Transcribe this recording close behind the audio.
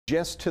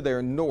just to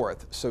their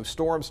north. So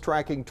storms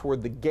tracking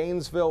toward the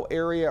Gainesville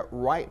area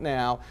right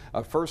now.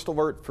 A first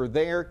alert for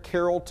there,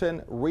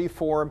 Carrollton,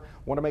 Reform.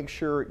 Want to make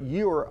sure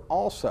you are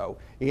also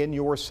in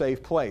your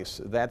safe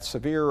place. That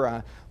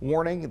severe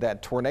warning,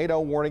 that tornado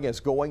warning is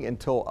going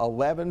until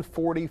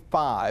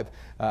 11:45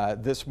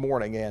 this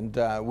morning. And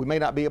we may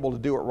not be able to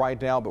do it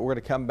right now, but we're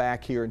going to come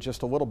back here in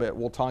just a little bit.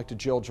 We'll talk to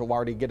Jill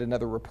Gilardi, get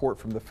another report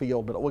from the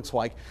field, but it looks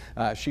like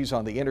she's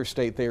on the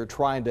interstate there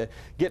trying to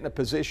get in a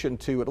position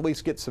to at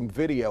least get some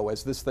video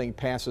as this thing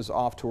passes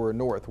off to her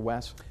north.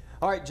 Wes?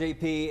 All right,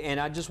 JP, and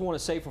I just want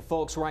to say for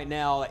folks right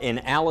now in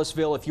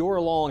Aliceville, if you're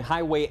along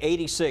Highway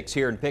 86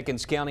 here in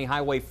Pickens County,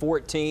 Highway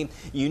 14,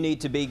 you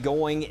need to be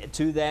going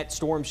to that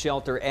storm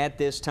shelter at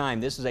this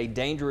time. This is a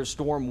dangerous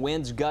storm,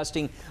 winds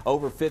gusting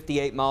over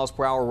 58 miles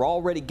per hour. We're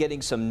already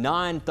getting some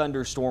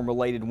non-thunderstorm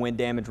related wind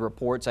damage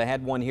reports. I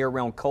had one here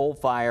around Coal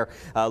Fire,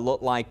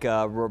 looked like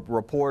a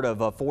report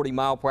of a 40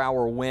 mile per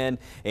hour wind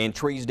and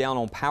trees down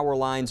on power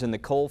lines in the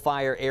Coal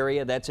Fire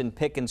area. That's in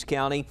Pickens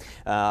County.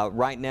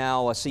 Right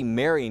now, I see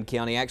Marion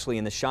County, actually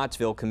in the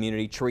Scottsville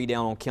community, tree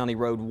down on County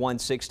Road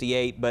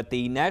 168. But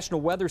the National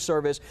Weather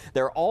Service,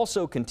 they're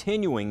also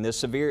continuing this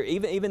severe,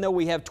 even though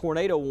we have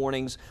tornado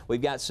warnings,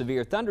 we've got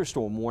severe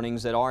thunderstorm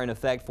warnings that are in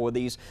effect for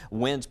these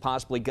winds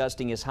possibly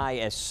gusting as high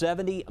as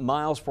 70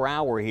 miles per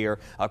hour here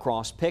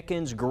across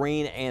Pickens,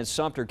 Greene, and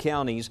Sumter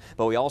counties.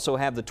 But we also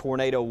have the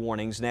tornado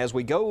warnings. And as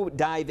we go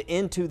dive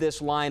into this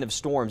line of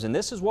storms, and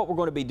this is what we're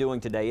going to be doing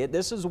today,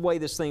 this is the way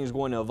this thing is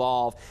going to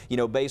evolve, you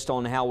know, based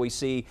on how we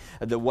see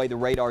the way the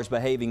radar is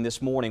behaving this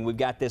morning. We've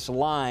got this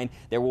line.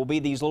 There will be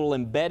these little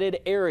embedded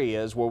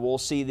areas where we'll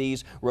see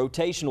these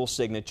rotational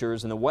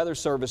signatures, and the Weather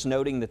Service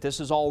noting that this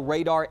is all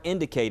radar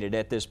indicated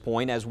at this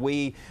point. As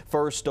we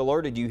first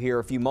alerted you here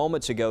a few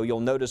moments ago,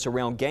 you'll notice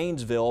around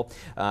Gainesville,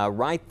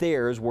 right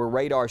there is where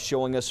radar is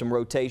showing us some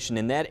rotation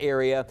in that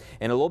area,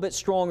 and a little bit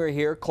stronger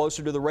here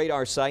closer to the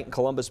radar site in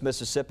Columbus,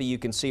 Mississippi. You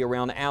can see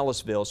around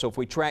Aliceville. So if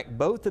we track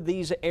both of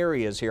these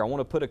areas here, I want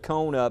to put a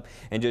cone up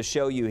and just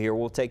show you here.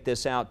 We'll take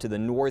this out to the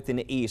north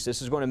and east.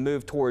 This is going to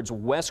move towards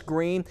West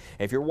Greene.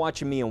 If you're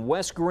watching me in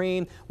West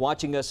Greene,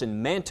 watching us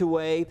in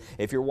Mantua,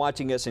 if you're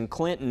watching us in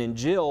Clinton, and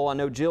Jill, I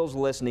know Jill's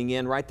listening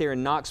in right there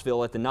in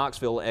Knoxville at the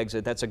Knoxville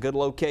exit. That's a good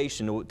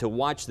location to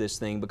watch this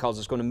thing because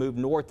it's going to move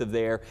north of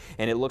there,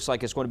 and it looks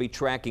like it's going to be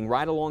tracking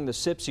right along the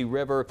Sipsey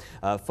River.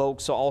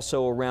 Folks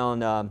also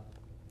around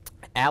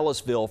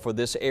Aliceville for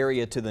this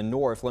area to the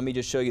north. Let me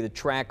just show you the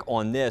track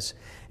on this.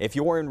 If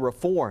you're in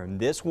Reform,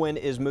 this one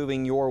is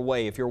moving your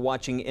way. If you're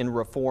watching in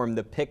Reform,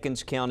 the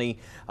Pickens County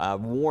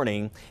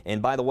warning,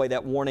 and by the way,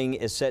 that warning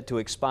is set to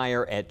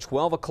expire at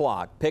 12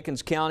 o'clock.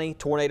 Pickens County,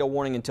 tornado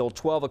warning until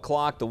 12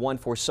 o'clock. The one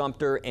for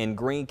Sumter and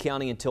Greene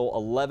County until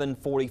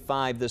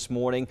 11:45 this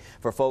morning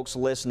for folks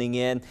listening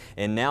in.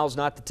 And now's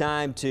not the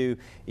time to,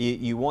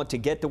 you want to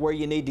get to where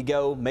you need to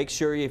go. Make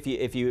sure if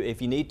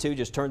you need to,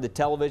 just turn the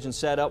television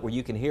set up where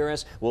you can hear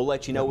us. We'll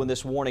let you know when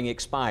this warning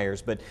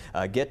expires, but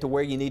get to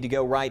where you need to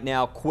go right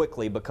now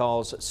quickly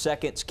because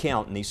seconds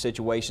count in these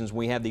situations when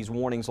we have these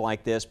warnings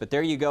like this. But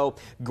there you go,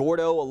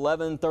 Gordo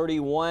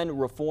 11:31,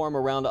 Reform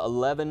around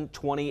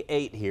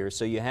 11:28 here.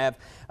 So you have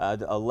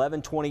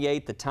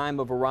 11:28, the time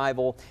of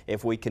arrival,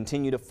 if we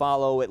continue to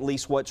follow at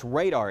least what's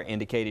radar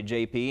indicated,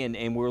 JP.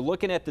 And we're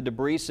looking at the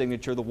debris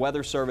signature. The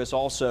Weather Service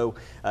also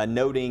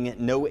noting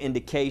no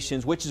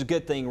indications, which is a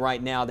good thing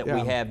right now that we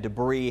have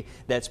debris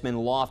that's been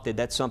lofted.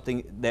 That's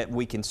something that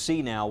we can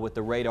see now with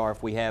the radar.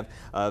 If we have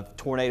a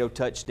tornado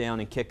touchdown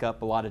and kick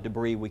up a lot of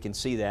debris, we can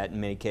see that in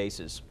many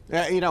cases.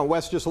 You know,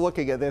 Wes, just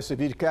looking at this,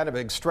 if you kind of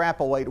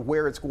extrapolate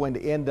where it's going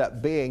to end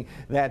up being,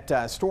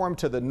 that storm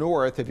to the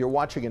north, if you're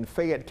watching in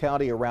Fayette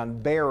County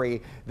around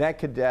Barry, that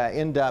could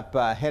end up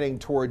heading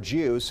towards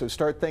you. So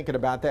start thinking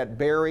about that,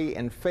 Barry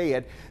and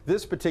Fayette.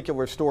 This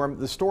particular storm,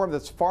 the storm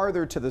that's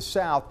farther to the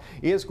south,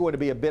 is going to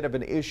be a bit of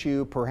an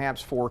issue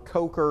perhaps for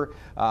Coker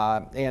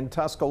and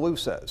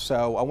Tuscaloosa.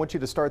 So I want you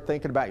to start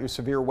thinking about your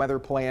severe weather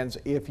plans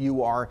if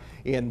you are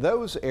in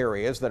those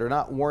areas that are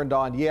not warned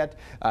on yet.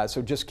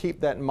 So just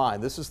keep that in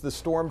mind. This is the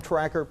storm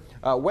tracker.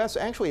 Wes,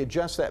 actually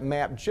adjust that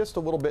map just a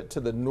little bit to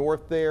the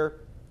north there.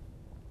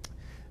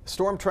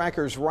 Storm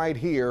trackers right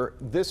here.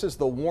 This is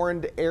the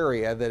warned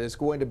area that is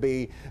going to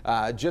be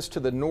just to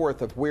the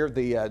north of where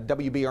the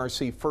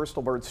WBRC First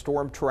Alert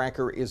Storm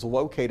Tracker is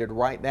located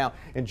right now.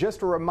 And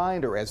just a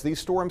reminder, as these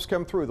storms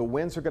come through, the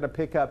winds are going to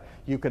pick up.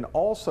 You can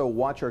also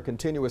watch our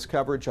continuous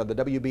coverage on the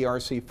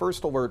WBRC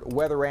First Alert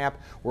weather app.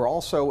 We're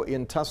also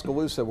in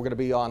Tuscaloosa. We're going to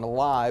be on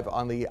live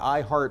on the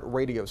iHeart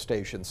radio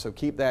station, so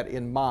keep that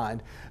in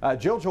mind.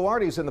 Jill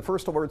Gilardi is in the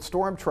First Alert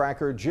Storm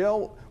Tracker.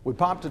 Jill, we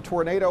popped a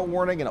tornado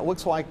warning, and it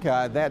looks like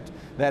that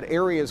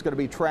area is going to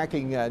be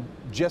tracking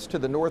just to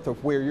the north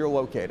of where you're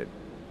located.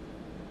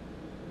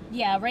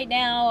 Yeah, right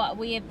now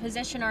we have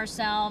positioned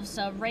ourselves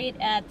right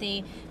at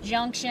the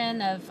junction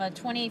of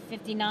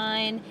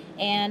 2059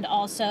 and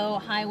also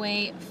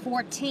Highway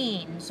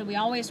 14. So we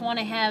always want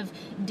to have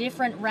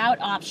different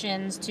route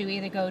options to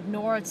either go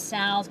north,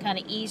 south, kind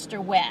of east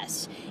or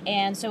west.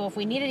 And so if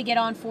we needed to get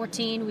on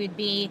 14, we'd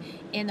be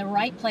in the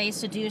right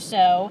place to do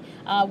so.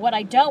 What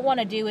I don't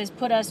want to do is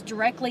put us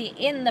directly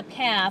in the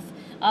path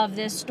of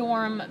this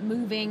storm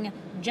moving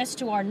just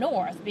to our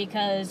north,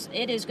 because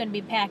it is going to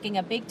be packing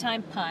a big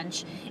time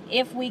punch.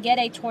 If we get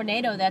a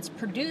tornado that's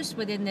produced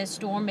within this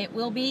storm, it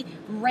will be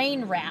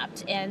rain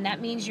wrapped, and that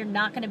means you're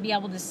not going to be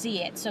able to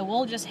see it. So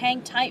we'll just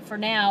hang tight for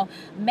now.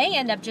 May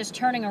end up just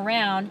turning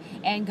around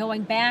and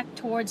going back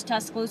towards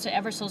Tuscaloosa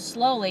ever so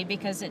slowly,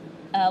 because it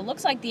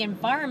looks like the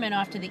environment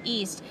off to the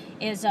east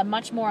is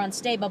much more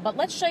unstable. But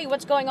let's show you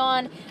what's going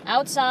on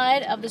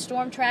outside of the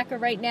storm tracker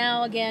right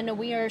now. Again,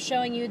 we are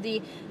showing you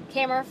the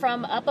camera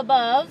from up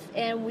above,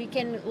 and we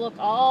can look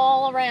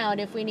all around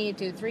if we need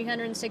to,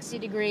 360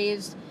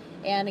 degrees.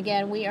 And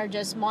again, we are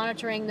just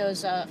monitoring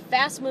those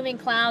fast moving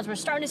clouds. We're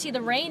starting to see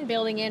the rain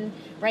building in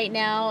right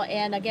now,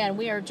 and again,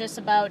 we are just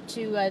about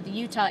to the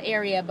Utah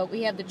area, but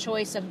we have the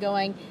choice of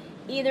going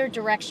either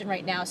direction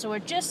right now. So we're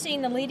just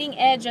seeing the leading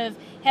edge of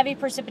heavy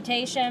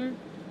precipitation.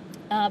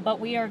 But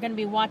we are going to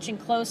be watching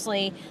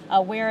closely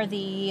where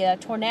the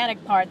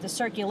tornadic part, the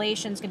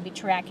circulation, is going to be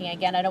tracking.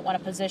 Again, I don't want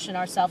to position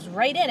ourselves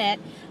right in it,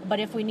 but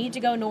if we need to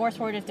go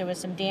northward, if there was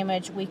some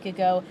damage, we could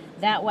go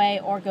that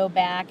way or go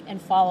back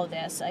and follow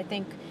this. I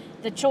think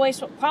the choice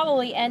will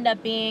probably end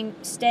up being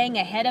staying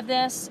ahead of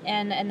this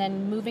and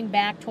then moving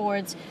back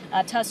towards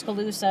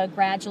Tuscaloosa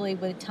gradually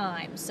with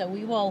time. So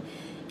we will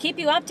keep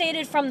you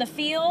updated from the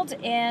field,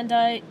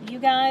 and you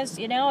guys,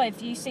 you know,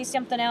 if you see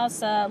something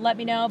else, let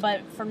me know. But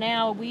for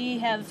now, we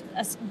have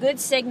a good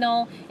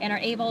signal and are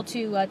able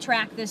to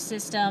track this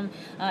system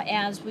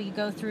as we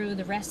go through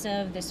the rest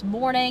of this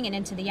morning and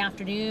into the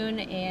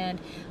afternoon,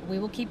 and we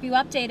will keep you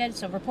updated.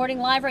 So reporting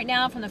live right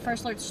now from the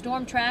First Alert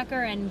Storm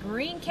Tracker in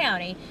Greene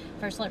County,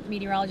 First Alert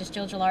Meteorologist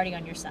Jill Gilardi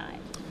on your side.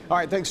 All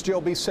right, thanks,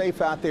 Jill. Be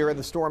safe out there in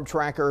the storm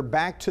tracker.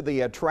 Back to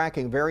the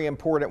tracking. Very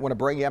important. Want to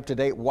bring you up to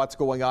date what's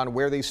going on,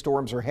 where these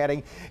storms are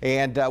heading,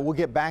 and we'll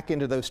get back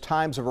into those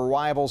times of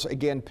arrivals.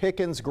 Again,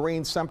 Pickens,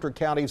 Greene, Sumter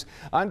counties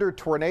under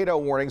tornado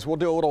warnings. We'll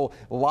do a little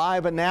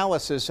live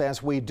analysis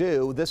as we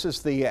do. This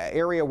is the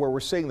area where we're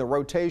seeing the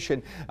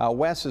rotation.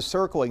 Wes is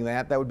circling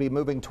that. That would be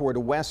moving toward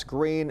West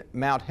Greene,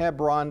 Mount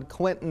Hebron,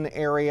 Clinton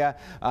area.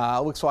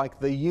 Looks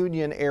like the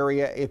Union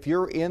area. If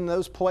you're in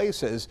those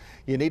places,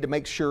 you need to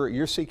make sure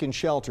you're seeking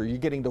shelter. You're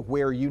getting to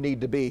where you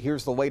need to be.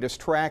 Here's the latest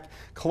track.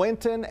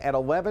 Clinton at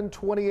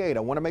 11:28. I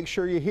want to make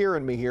sure you're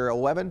hearing me here.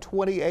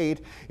 11:28.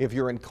 If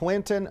you're in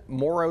Clinton,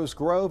 Morrow's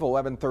Grove,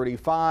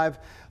 11:35.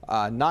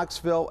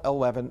 Knoxville,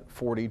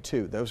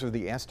 11:42. Those are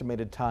the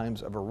estimated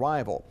times of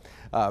arrival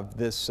of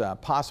this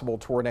possible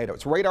tornado.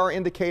 It's radar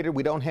indicated.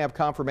 We don't have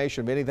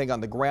confirmation of anything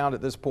on the ground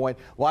at this point.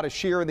 A lot of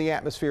shear in the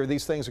atmosphere.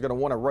 These things are going to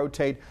want to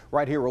rotate.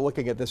 Right here, we're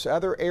looking at this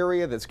other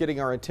area that's getting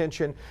our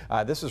attention.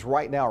 This is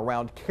right now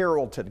around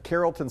Carrollton.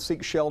 Carrollton,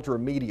 seek shelter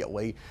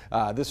immediately.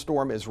 This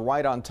storm is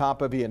right on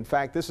top of you. In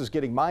fact, this is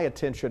getting my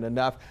attention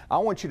enough. I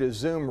want you to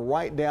zoom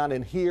right down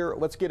in here.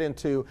 Let's get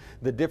into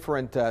the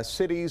different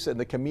cities and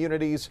the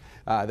communities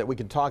that we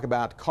can talk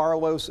about.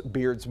 Carlos,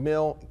 Beards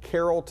Mill,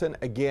 Carrollton,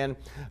 again,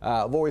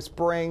 Loy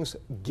Springs.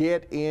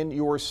 Get in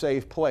your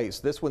safe place.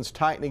 This one's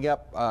tightening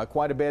up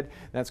quite a bit.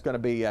 That's going to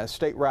be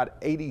State Route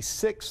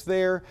 86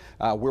 there,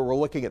 where we're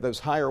looking at those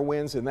higher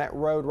winds in that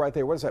road right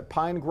there. What is that?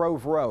 Pine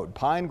Grove Road.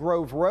 Pine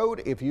Grove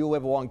Road. If you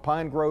live along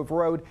Pine Grove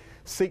Road,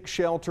 seek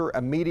shelter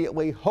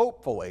immediately.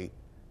 Hopefully,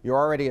 you're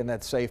already in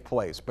that safe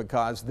place,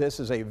 because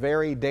this is a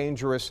very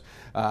dangerous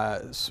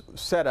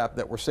setup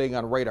that we're seeing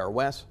on radar.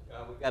 Wes?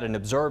 We've got an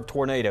observed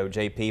tornado,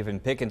 JP, in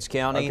Pickens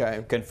County.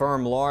 Okay.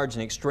 Confirmed large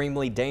and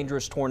extremely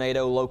dangerous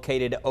tornado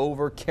located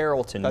over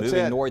Carrollton,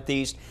 moving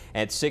northeast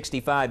at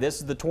 65.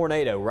 This is the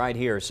tornado right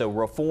here. So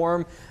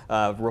reform,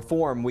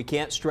 we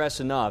can't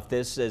stress enough.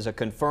 This is a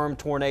confirmed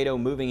tornado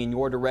moving in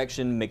your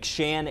direction.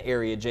 McShann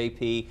area,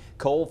 JP.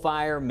 Coal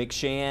Fire,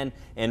 McShann,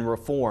 and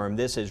Reform.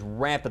 This is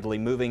rapidly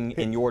moving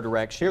in your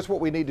direction. Here's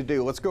what we need to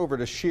do. Let's go over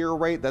to shear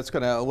rate. That's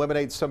going to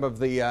eliminate some of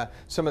the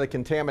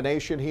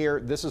contamination here.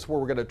 This is where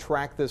we're going to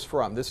track this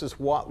from. This is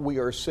what we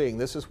are seeing.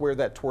 This is where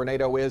that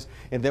tornado is,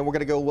 and then we're going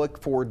to go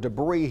look for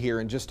debris here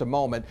in just a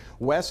moment.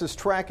 Wes is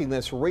tracking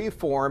this.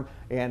 Reform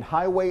and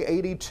Highway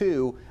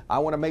 82. I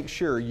want to make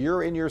sure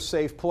you're in your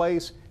safe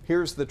place.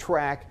 Here's the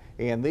track.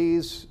 And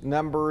these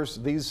numbers,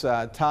 these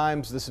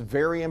times, this is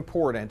very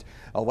important.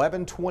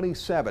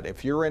 11:27.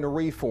 If you're in a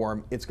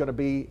Reform, it's going to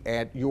be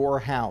at your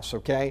house,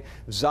 okay?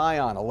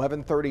 Zion,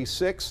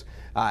 11:36.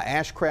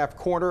 Ashcraft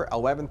Corner,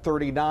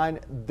 11:39.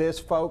 This,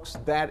 folks,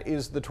 that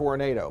is the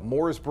tornado.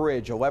 Moores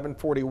Bridge,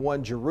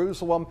 11:41.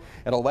 Jerusalem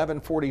at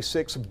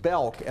 11:46.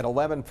 Belk at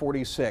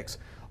 11:46.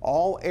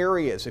 All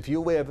areas, if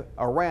you live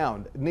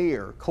around,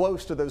 near,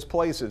 close to those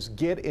places,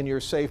 get in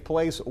your safe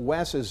place.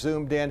 Wes has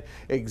zoomed in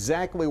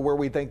exactly where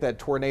we think that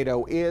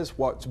tornado is,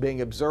 what's being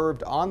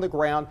observed on the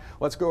ground.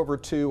 Let's go over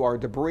to our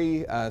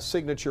debris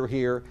signature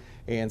here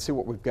and see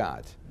what we've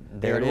got.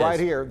 There it is. Right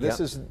here,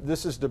 this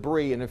is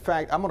debris. And in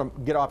fact, I'm going to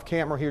get off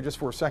camera here just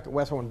for a second.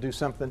 Wes, I want to do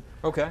something.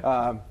 Okay.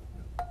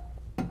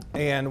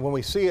 And when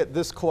we see it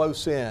this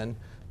close in,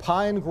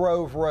 Pine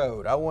Grove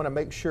Road, I want to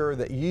make sure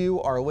that you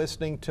are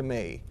listening to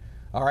me.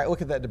 All right,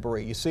 look at that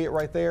debris. You see it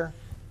right there?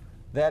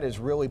 That is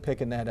really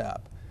picking that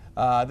up.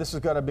 This is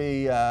going to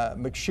be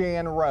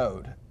McShann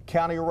Road,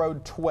 County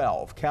Road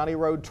 12, County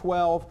Road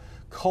 12,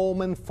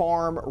 Coleman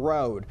Farm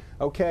Road.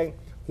 Okay,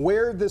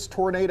 where this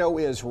tornado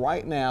is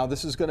right now,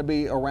 this is going to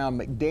be around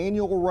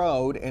McDaniel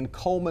Road and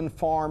Coleman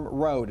Farm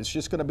Road. It's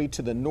just going to be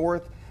to the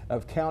north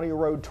of County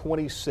Road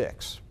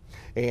 26.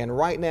 And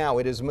right now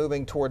it is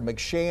moving toward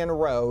McShann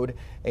Road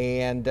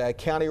and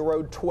County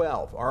Road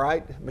 12. All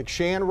right,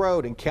 McShann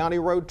Road and County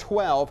Road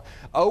 12.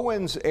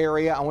 Owens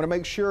area, I want to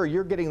make sure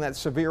you're getting that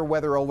severe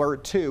weather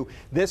alert too.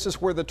 This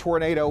is where the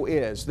tornado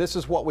is. This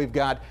is what we've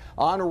got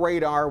on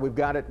radar. We've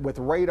got it with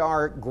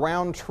radar,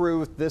 ground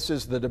truth. This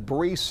is the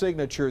debris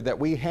signature that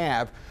we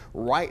have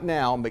right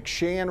now.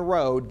 McShann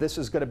Road. This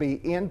is going to be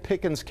in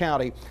Pickens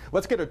County.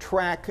 Let's get a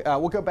track.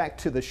 We'll go back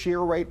to the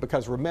shear rate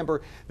because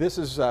remember, this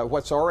is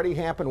what's already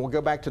happened. We'll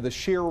go back to the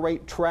shear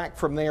rate track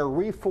from there.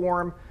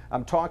 Reform.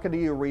 I'm talking to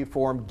you,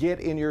 Reform. Get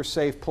in your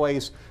safe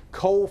place.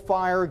 Coal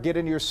fire, get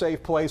in your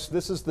safe place.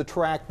 This is the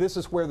track. This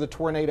is where the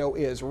tornado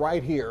is,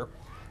 right here.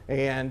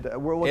 And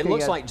we're looking at... It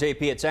looks like,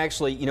 JP, it's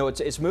actually, you know,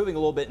 it's moving a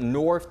little bit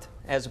north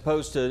as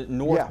opposed to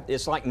north. Yeah.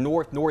 It's like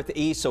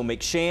northeast. So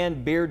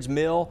McShann, Beards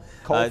Mill.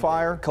 Coal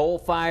fire. Coal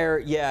fire,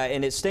 yeah.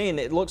 And it's staying,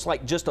 it looks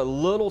like just a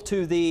little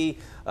to the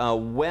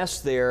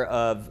west there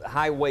of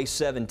Highway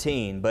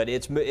 17, but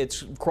it's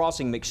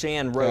crossing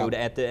McShann Road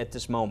at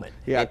this moment.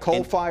 Yeah,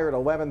 coal fire at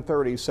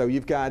 11:30. So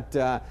you've got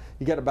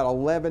about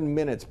 11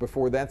 minutes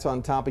before that's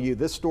on top of you.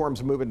 This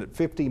storm's moving at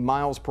 50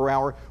 miles per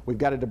hour. We've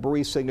got a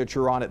debris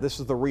signature on it. This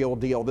is the real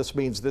deal. This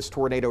means this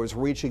tornado is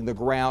reaching the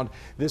ground.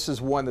 This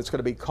is one that's going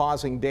to be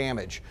causing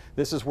damage.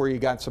 This is where you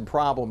got some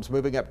problems.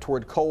 Moving up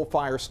toward coal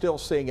fire, still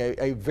seeing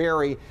a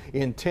very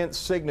intense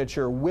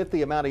signature with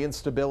the amount of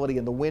instability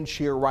in the wind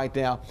shear right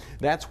now.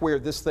 That's where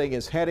this thing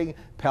is heading.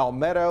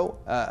 Palmetto,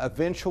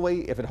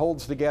 eventually, if it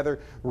holds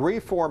together.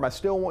 Reform, I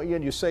still want you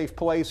in your safe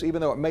place,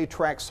 even though it may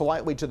track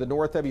slightly to the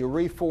north of you.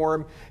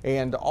 Reform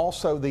and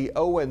also the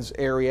Owens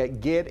area,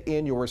 get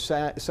in your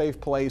safe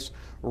place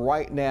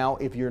right now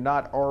if you're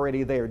not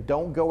already there.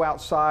 Don't go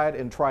outside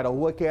and try to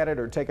look at it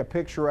or take a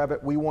picture of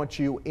it. We want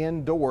you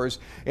indoors.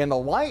 And the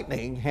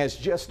lightning has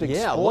just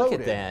exploded. Yeah, look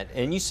at that.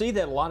 And you see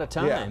that a lot of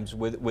times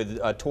with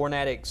a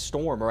tornadic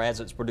storm or as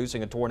it's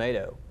producing a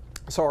tornado.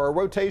 So our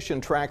rotation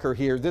tracker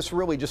here, this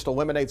really just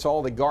eliminates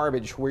all the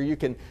garbage where you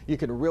can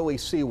really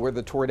see where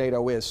the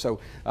tornado is. So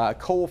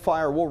coal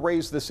fire, we'll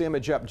raise this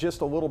image up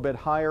just a little bit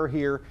higher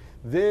here.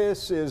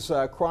 This is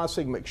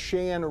crossing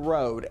McShann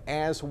Road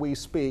as we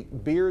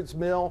speak. Beards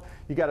Mill,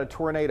 you got a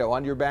tornado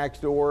on your back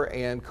door,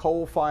 and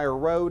Coal Fire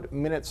Road,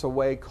 minutes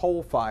away.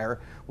 Coal fire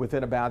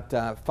within about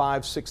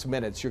 5-6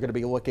 minutes. You're going to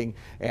be looking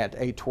at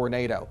a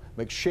tornado.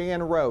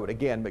 McShann Road,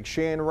 again,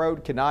 McShann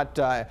Road cannot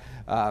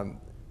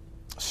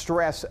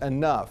stress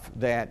enough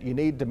that you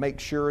need to make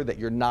sure that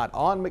you're not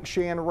on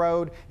McShann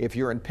Road. If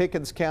you're in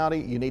Pickens County,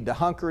 you need to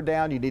hunker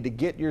down. You need to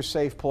get your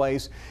safe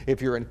place.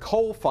 If you're in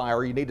coal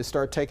fire, you need to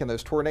start taking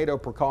those tornado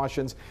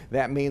precautions.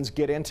 That means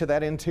get into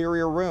that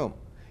interior room.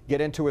 Get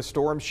into a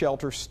storm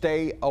shelter,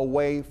 stay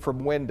away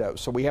from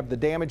windows. So we have the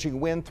damaging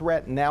wind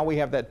threat. Now we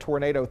have that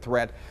tornado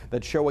threat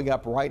that's showing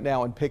up right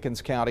now in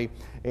Pickens County,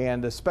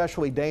 and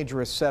especially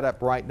dangerous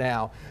setup right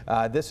now.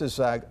 This is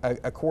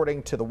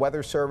according to the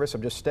Weather Service.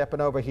 I'm just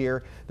stepping over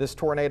here. This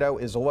tornado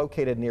is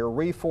located near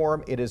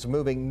Reform. It is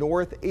moving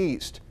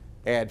northeast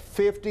at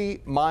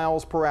 50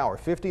 miles per hour.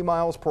 50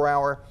 miles per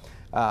hour.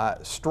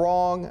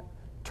 Strong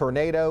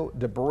tornado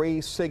debris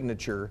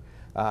signature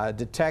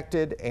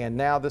detected, and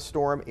now the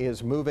storm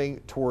is moving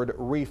toward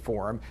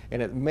Reform,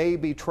 and it may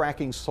be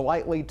tracking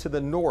slightly to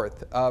the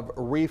north of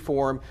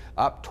Reform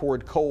up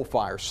toward Coal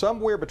Fire.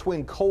 Somewhere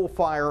between Coal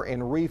Fire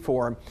and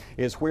Reform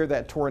is where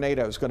that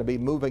tornado is going to be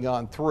moving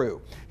on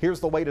through. Here's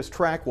the latest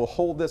track. We'll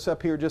hold this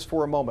up here just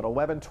for a moment.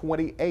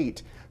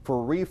 11:28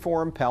 for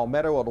Reform,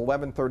 Palmetto at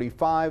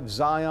 11:35,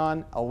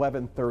 Zion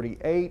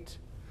 11:38.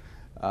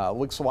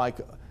 Looks like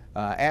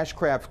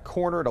Ashcraft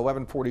Corner at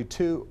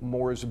 11:42,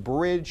 Moores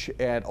Bridge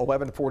at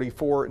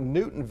 11:44,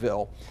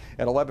 Newtonville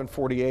at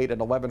 11:48,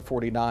 and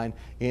 11:49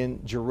 in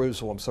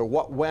Jerusalem. So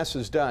what Wes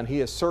has done, he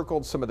has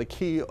circled some of the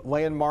key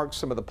landmarks,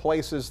 some of the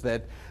places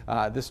that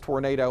this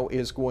tornado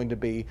is going to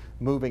be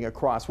moving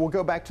across. We'll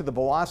go back to the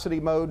velocity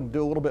mode and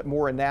do a little bit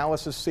more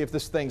analysis, see if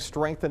this thing's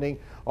strengthening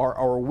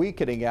or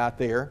weakening out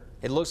there.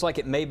 It looks like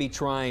it may be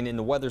trying, in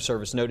the Weather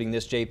Service noting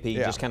this, JP,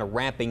 just kind of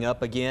ramping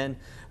up again.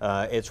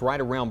 It's right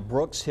around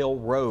Brooks Hill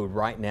Road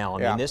right now.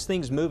 I mean, this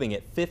thing's moving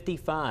at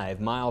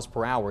 55 miles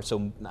per hour.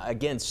 So,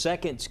 again,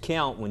 seconds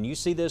count. When you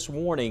see this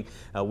warning,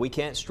 we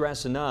can't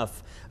stress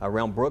enough,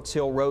 around Brooks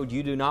Hill Road,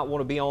 you do not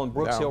want to be on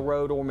Brooks Hill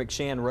Road or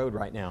McShann Road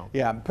right now.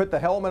 Yeah, put the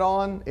helmet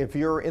on if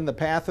you're in the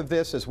path of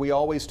this, as we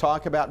always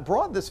talk about.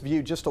 Broaden this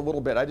view just a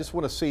little bit. I just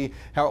want to see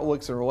how it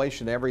looks in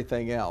relation to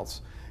everything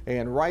else.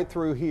 And right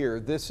through here,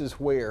 this is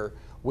where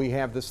we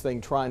have this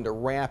thing trying to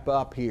wrap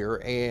up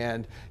here,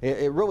 and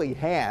it really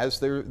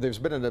has. There's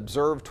been an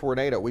observed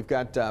tornado. We've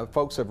got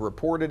folks have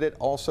reported it.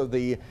 Also,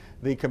 the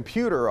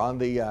computer on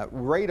the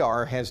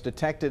radar has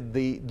detected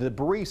the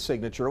debris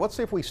signature. Let's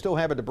see if we still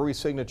have a debris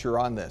signature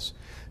on this.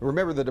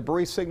 Remember the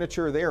debris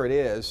signature, there it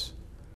is.